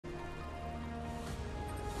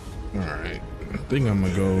All right, I think I'm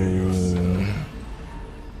gonna go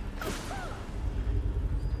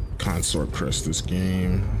Consort Crest this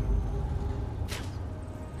game.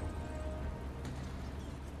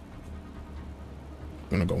 I'm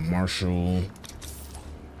gonna go Marshal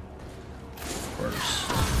first.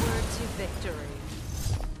 Onward to victory.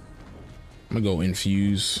 I'm gonna go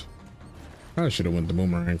Infuse. I should have went the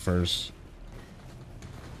Boomerang first.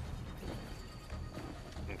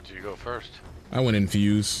 Do you go first? I went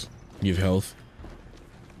Infuse. Give health.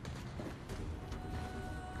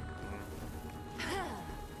 I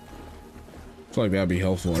feel like that'd be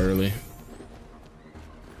helpful early.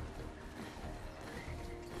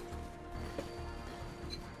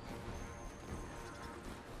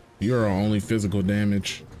 You're our only physical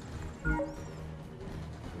damage. Minions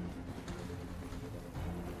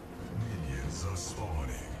are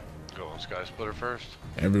spawning. Go on Sky Splitter first.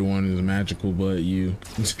 Everyone is magical but you.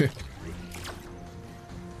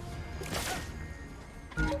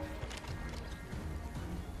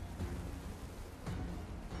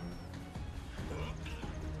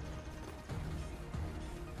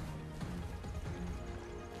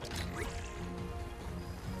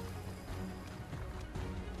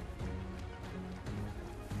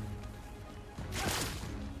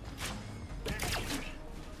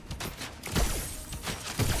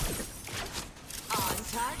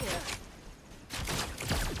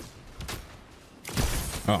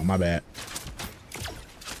 Oh, my bad.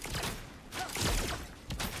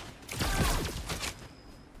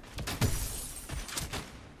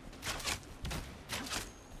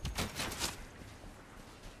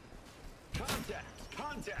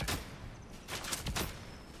 Contact.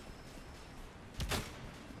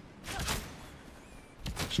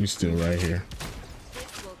 She's still right here.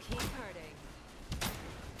 This will keep hurting.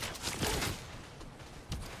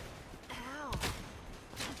 Ow.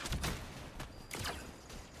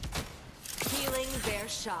 Healing their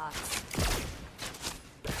shots.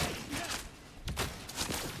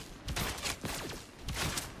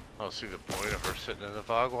 I don't see the point of her sitting in the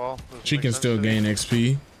fog wall. She can still gain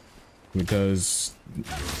XP because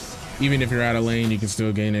even if you're out of lane, you can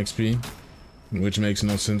still gain XP, which makes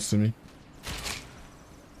no sense to me.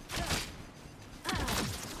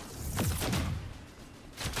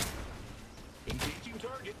 Engaging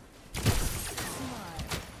target.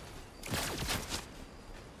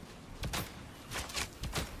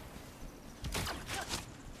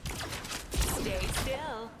 Stay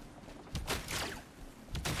still.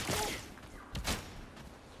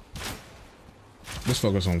 Let's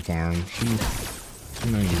focus on farm. She's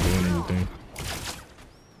not even doing anything.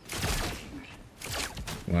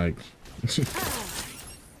 Like, This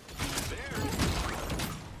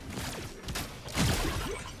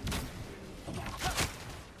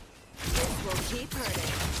will keep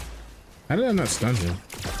hurting. how did I not stun him? Ow.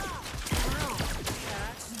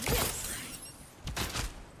 Catch this.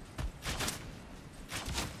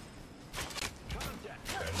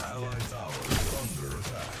 An allied tower is under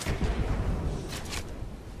attack.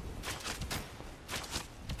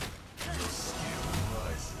 Your skill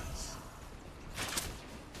rises.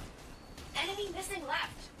 Enemy missing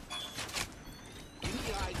left.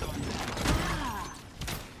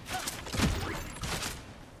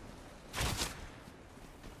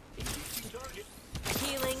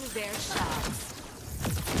 Healing their shots.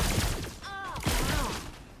 Ow.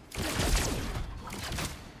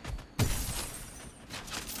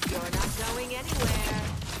 You're not going anywhere.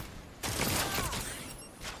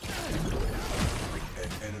 An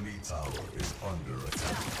enemy tower is under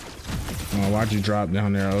attack. Oh, why'd you drop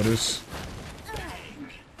down there, Otis?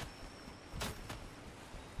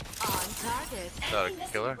 On target. Not a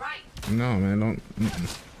killer. Right. No, man, don't.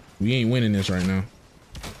 We ain't winning this right now.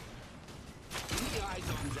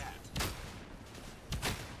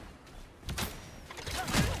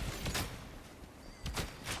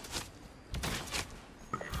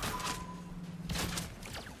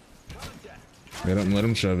 Let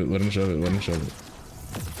him shove it. Let him shove it. Let him shove it.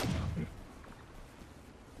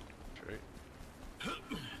 Straight.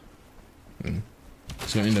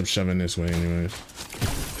 It's gonna end up shoving this way, anyways.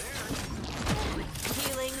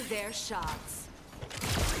 Healing their shots.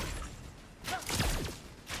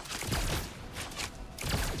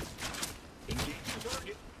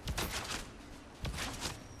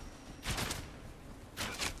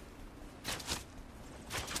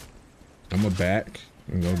 I'm gonna back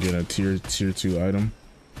and go get a tier 2 item.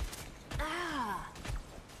 Ah.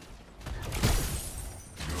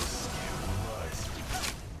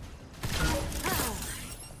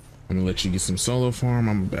 I'm gonna let you get some solo farm.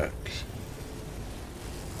 I'm back.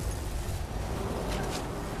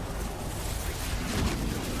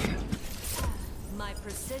 My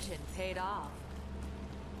precision paid off.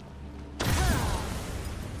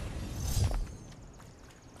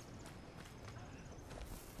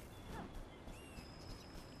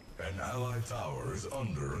 An allied tower is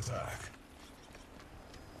under attack.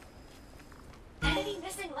 Enemy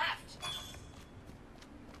missing left.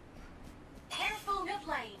 Careful mid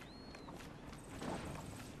lane.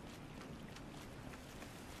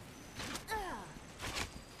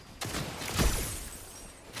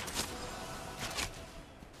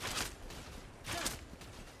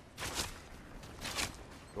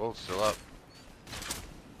 Gold's still up.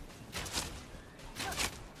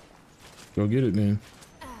 Go get it then.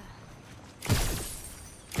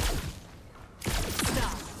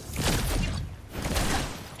 Stop.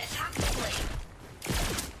 Attack mid lane.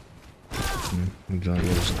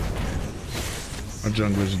 Our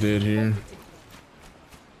jungler's dead here.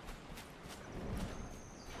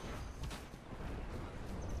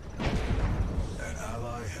 An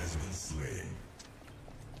ally has been slain.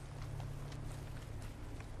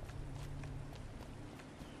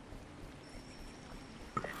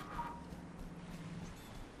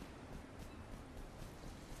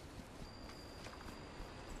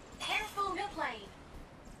 Careful mid lane.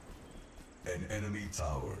 An enemy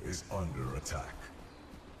tower is under attack.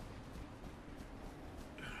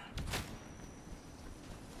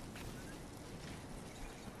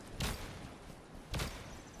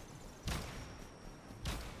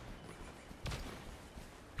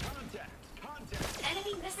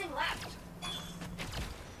 Enemy missing left.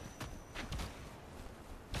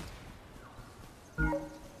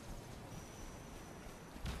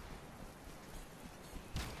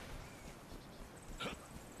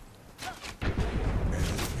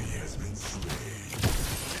 Enemy has been slain.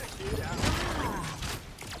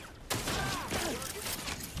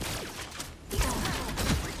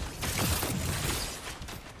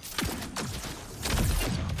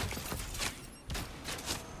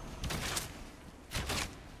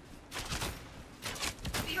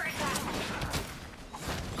 Be right back.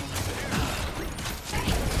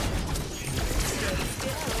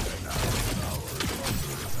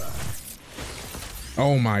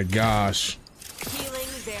 Oh my gosh. Healing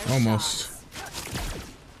their Almost. shots.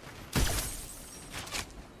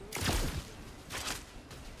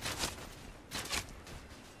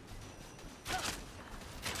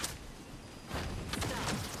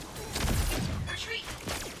 Retreat.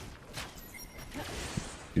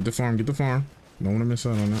 Get the farm, get the farm. Don't want to miss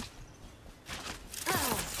out on that.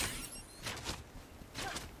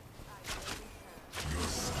 Your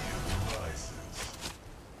skill rises.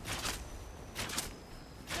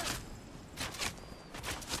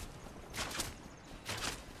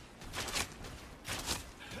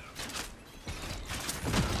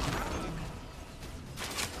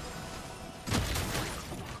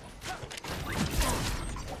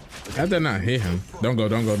 How'd that not hit him? Don't go,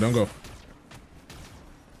 don't go, don't go.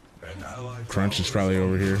 An allied Crunch is tower probably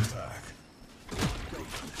over under here. attack.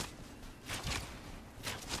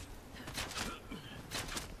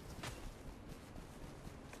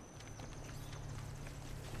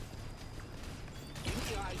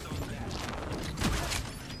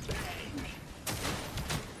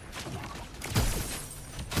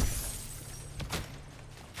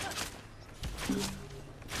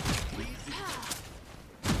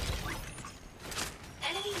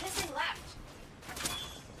 Enemy missing left.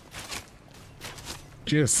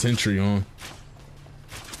 She has sentry on.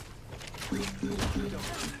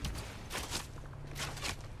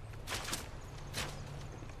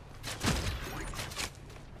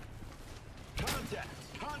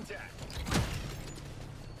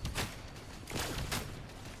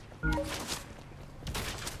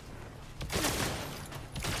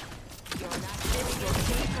 You're not getting your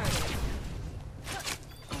team hurting.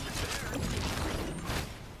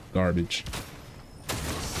 Garbage.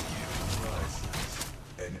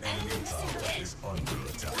 An enemy tower is under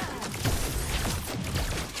attack.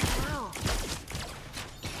 Ow.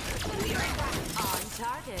 On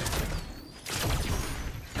target.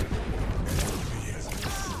 Enemy has been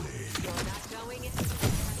slain. You're not going in.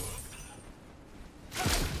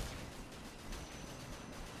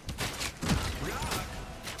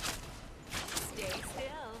 Stay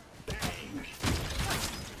still.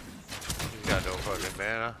 He's got no fucking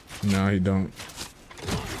mana. No, he don't.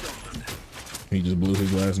 He just blew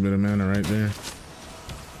his last bit of mana right there.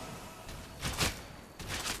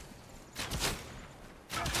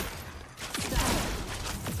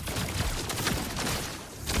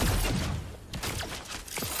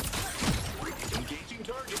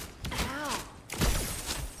 Ow.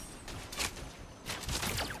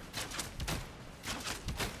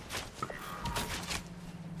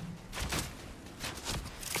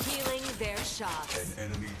 their shots. An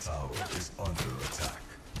enemy tower is under attack.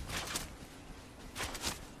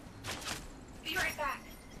 Be right back.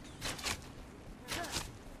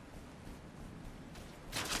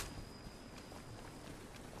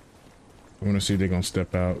 I want to see if they're gonna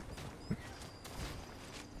step out.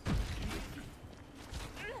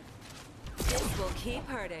 This will keep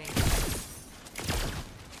hurting.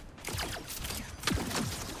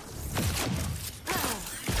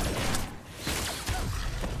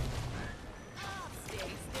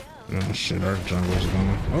 Oh shit, our jungler's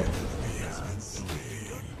gone. Oh.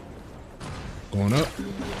 Going up.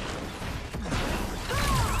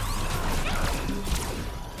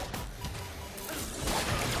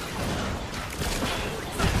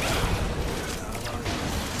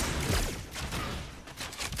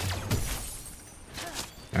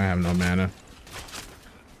 I have no mana.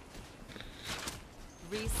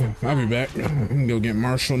 I'll be back. I can go get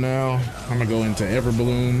Marshal now. I'm gonna go into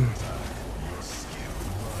Everbloom.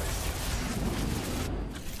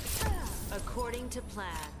 According to plan.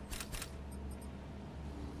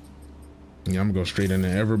 Yeah, I'm gonna go straight into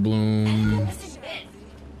Everbloom.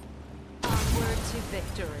 Onward to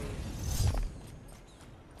victory.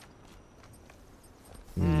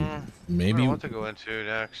 Maybe. I want to go into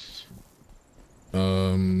next.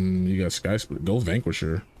 You got Sky Split. Go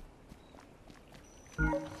Vanquisher.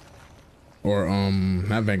 Or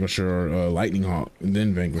not Vanquisher, or Lightning Hawk, and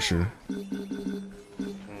then Vanquisher.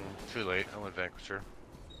 Too late. I went Vanquisher.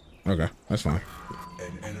 Okay, that's fine.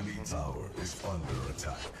 An enemy tower is under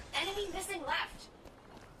attack. Enemy missing left.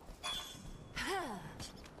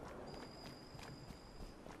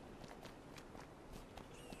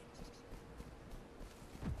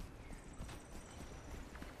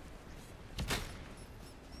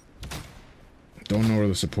 Don't know where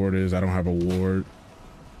the support is. I don't have a ward.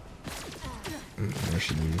 I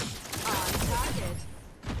should lose. On target.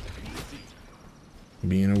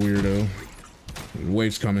 Being a weirdo. The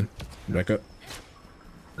wave's coming. Back up.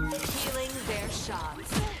 Healing their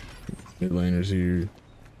shots. Mid laner's here.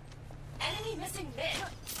 Enemy missing mid.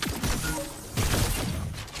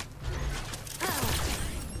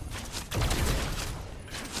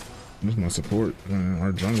 What's my support?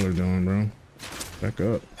 Our jungler doing, bro? Back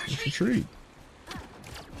up. Just retreat.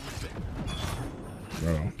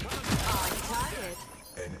 Bro. On target.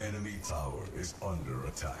 An enemy tower is under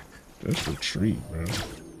attack. Just retreat, bro.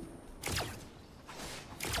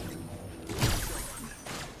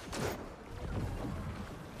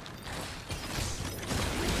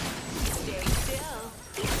 Stay still.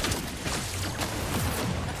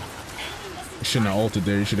 You shouldn't have ulted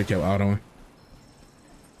there. You should have kept autoing.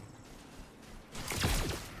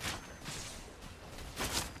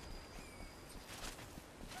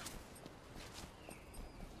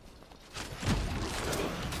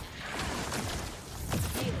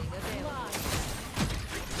 Healing available.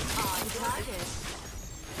 On target.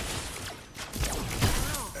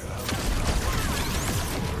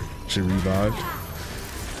 She revived.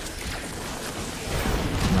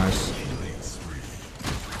 Nice.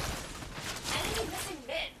 Enemy missing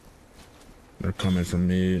mid. They're coming from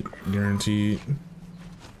mid, guaranteed.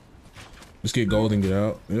 Let's get gold and get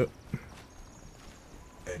out. Yep.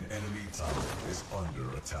 An enemy tower is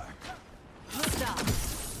under attack. Stop.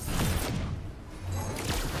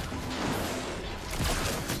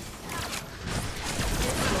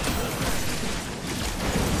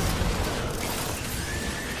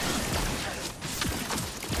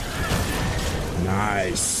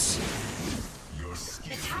 Nice. Your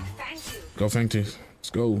skill Attack thank you. Go Fangtooth. Let's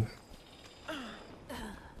go.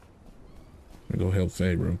 Let me go help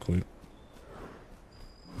Faye real quick.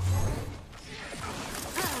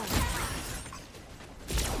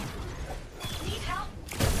 Need help?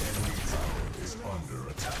 is under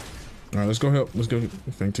attack. Alright, let's go help. Let's go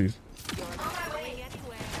Fangtooth. You're not going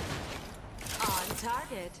anywhere. On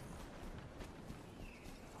target.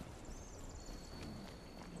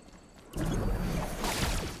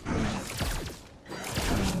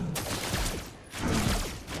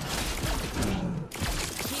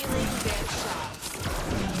 Healing their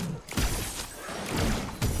shots.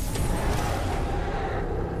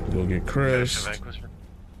 Go get Finish Crest. the Vanquisher.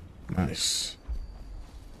 Nice.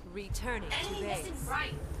 Returning to Enemy base. missing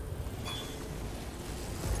right.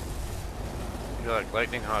 You like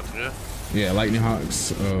Lightning Hawk too? Yeah, Lightning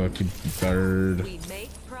Hawks keep third. We make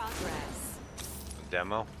progress.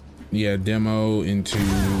 Demo. Yeah, demo into.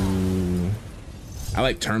 I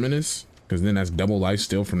like Terminus because then that's double life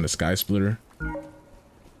steal from the Sky Splitter.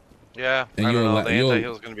 Yeah, And I don't you'll know. let- The you'll-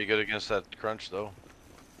 anti-heal's gonna be good against that crunch though.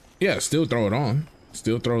 Yeah, still throw it on.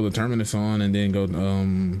 Still throw the Terminus on and then go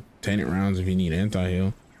taint it rounds if you need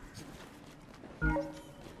anti-heal.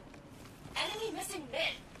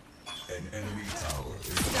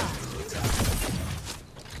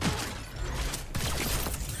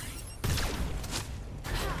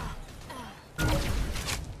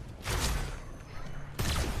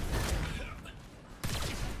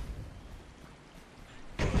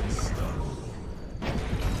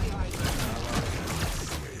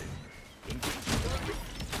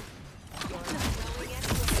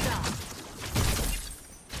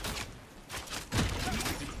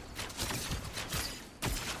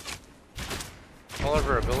 All of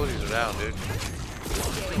her abilities are down, dude.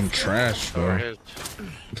 I'm trash, Or bro. his.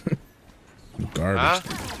 I'm garbage.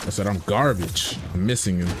 I said I'm garbage. I'm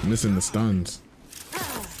missing the stuns.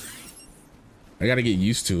 I gotta get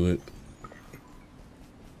used to it.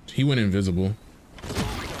 He went invisible. On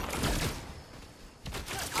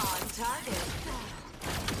target.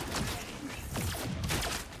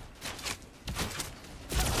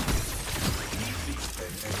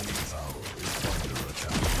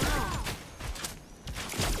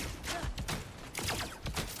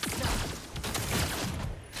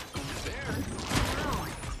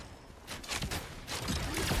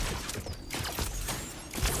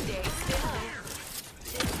 Stay still.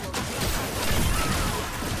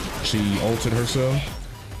 She ulted herself.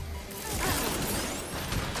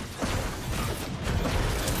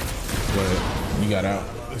 But you got out.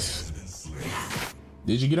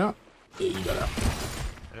 Did you get out? Yeah, you got out.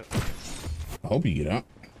 Yep. I hope you get out.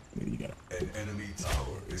 Yeah, you got out. An enemy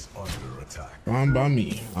tower is under attack. Fine by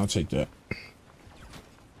me. I'll take that.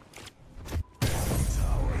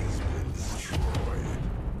 Tower has been destroyed.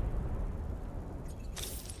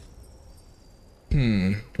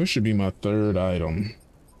 What should be my third item?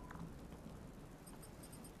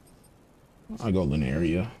 I go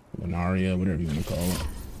Lunaria, whatever you want to call it.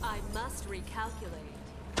 I must recalculate.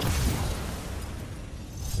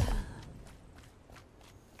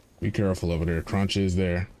 Be careful over there. Crunch is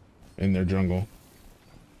there in their jungle.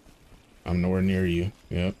 I'm nowhere near you.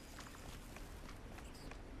 Yep.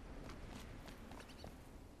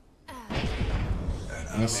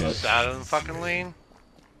 That sucks. Sat in the fucking lane.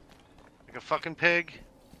 Like a fucking pig.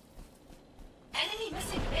 Enemy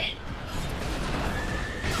missing mid.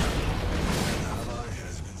 Ally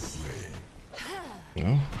has been slain.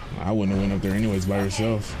 Well, I wouldn't have went up there anyways by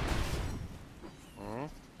yourself.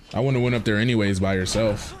 I wouldn't have went up there anyways by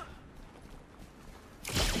yourself.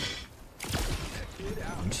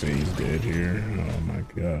 Faye's dead here. Oh my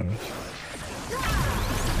god.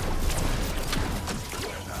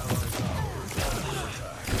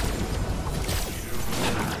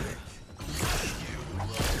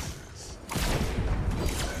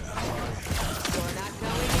 You're not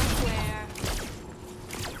going anywhere.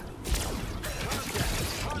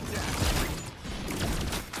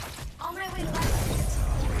 On my way left.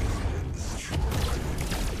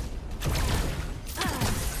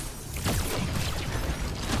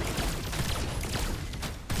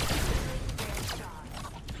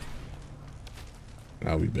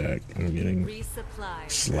 I'll be back. I'm getting Resupply.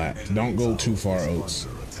 slapped. Don't go too far, Oats.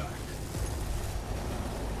 Under attack.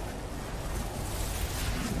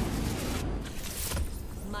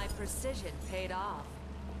 My precision paid off.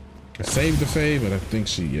 I saved the Faye, but I think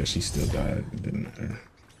she still died. It didn't matter.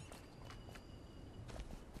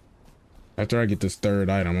 After I get this third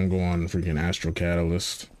item, I'm going on freaking Astral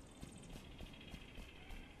Catalyst.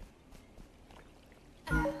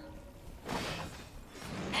 Enemy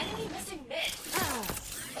missing mid.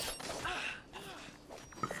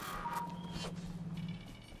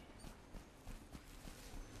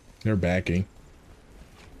 They're backing.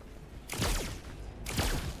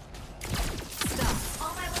 Stop.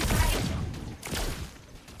 On my way right.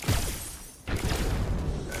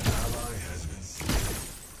 An ally has been slain.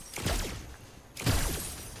 An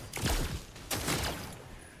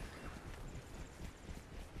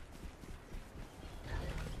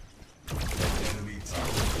enemy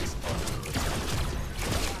tower is under attack.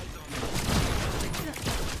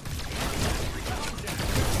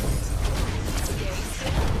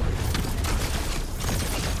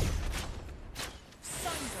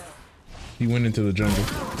 He went into the jungle.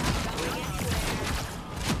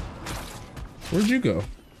 Where'd you go?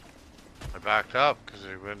 I backed up because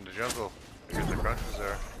they went in the jungle. Because the crunch was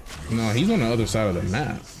there. No, he's on the other side of the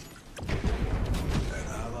map. An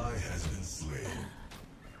ally has been slain.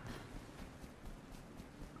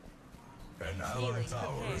 An ally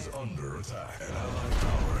tower is under attack. An ally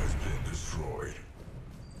tower has been destroyed.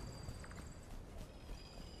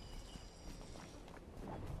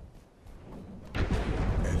 An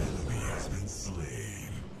enemy has been slain.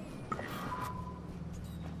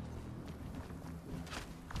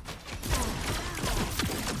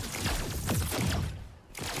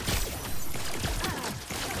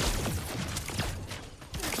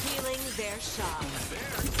 Healing their shot.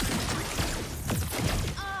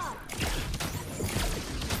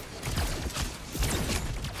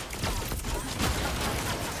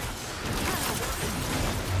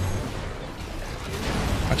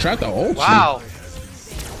 I tried to ult you. Wow.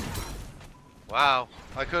 Wow.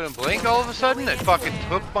 I couldn't blink all of a sudden? It fucking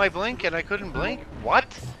took my blink and I couldn't blink? What?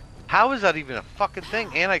 How is that even a fucking thing?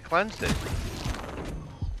 And I cleansed it.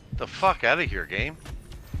 The fuck out of here, game.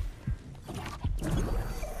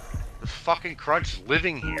 fucking crunch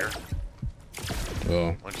living here.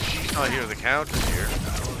 Well, When she's not here, the count is here.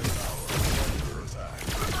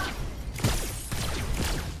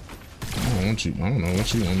 I don't know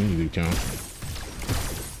what you want me to do, Count.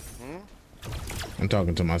 I'm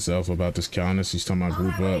talking to myself about this Countess. She's talking about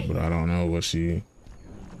group up, but I don't know what she...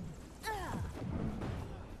 Oh,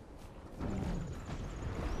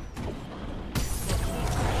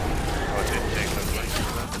 it didn't take that place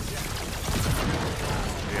for that.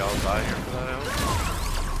 We all die here for that, I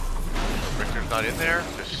hope. Richter's not in there,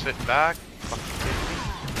 just sitting back. Fucking kidding me?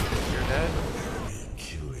 You're dead?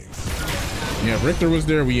 Yeah, if Richter was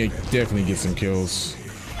there, we definitely get some kills.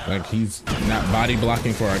 Like, he's not body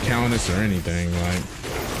blocking for our Countess or anything, like.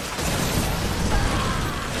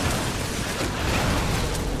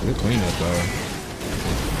 Good cleanup, though.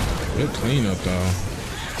 Good cleanup, though.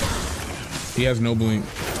 He has no blink.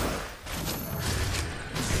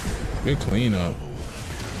 Good cleanup.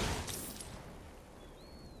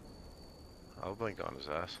 I'll blink on his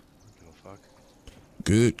ass. Give a fuck.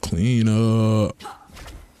 Good cleanup.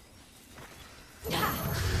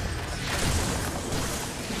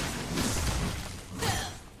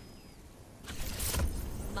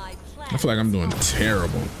 I feel like I'm doing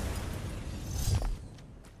terrible.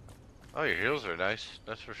 Oh, your heals are nice.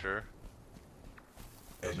 That's for sure.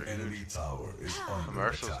 An enemy tower is The under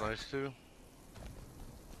Marshal's attack. nice too.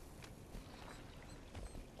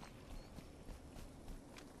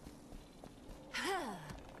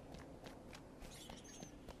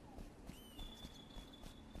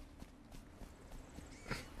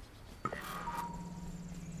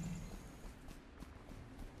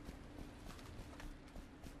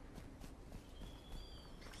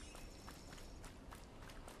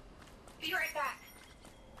 Be right back.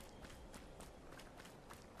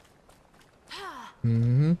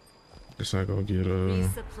 Guess I go get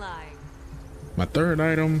Resupplying. my third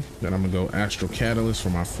item. Then I'm gonna go Astral Catalyst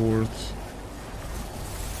for my fourth.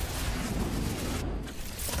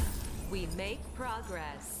 We make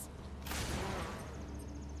progress.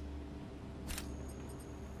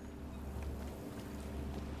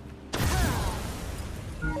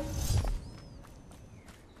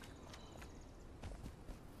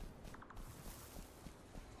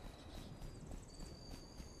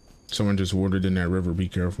 Someone just watered in that river. Be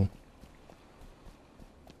careful.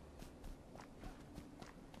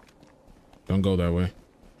 Don't go that way.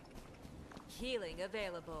 Healing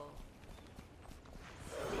available.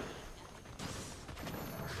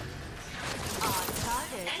 On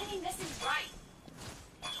target. Enemy missing right.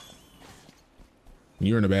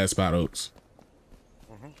 You're in a bad spot, Oaks.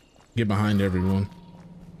 Get behind everyone.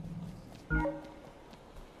 Back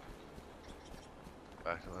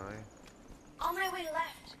to the line. On my way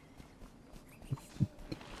left.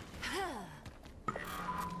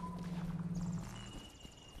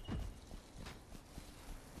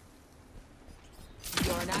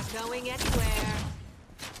 You're not going anywhere.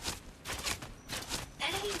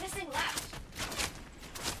 Enemy missing left.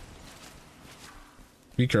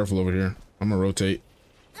 Be careful over here. I'm gonna rotate.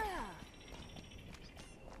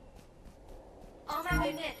 On my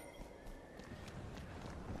way mid.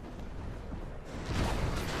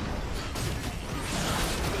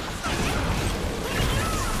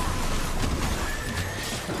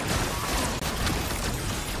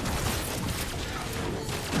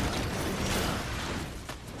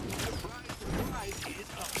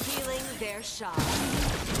 Healing their shot.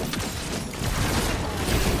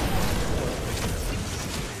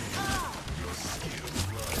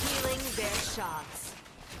 Healing their shots.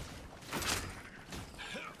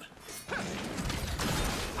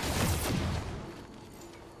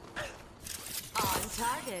 On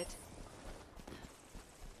target.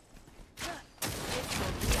 It's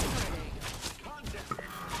returning.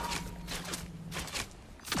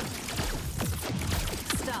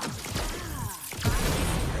 Stop.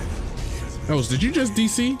 Oaks, did you just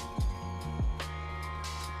DC?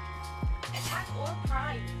 Attack or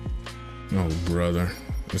prime. Oh, brother.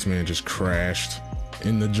 This man just crashed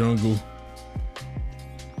in the jungle.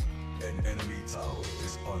 An enemy tower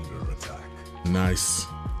is under attack. Nice.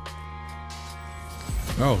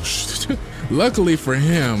 Oh, luckily for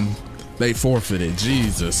him, they forfeited.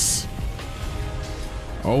 Jesus.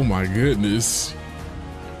 Oh my goodness.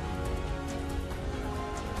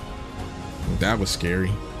 That was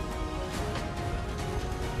scary.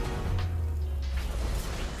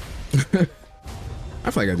 I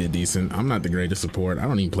feel like I did decent. I'm not the greatest support. I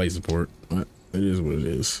don't even play support, but it is what it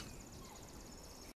is.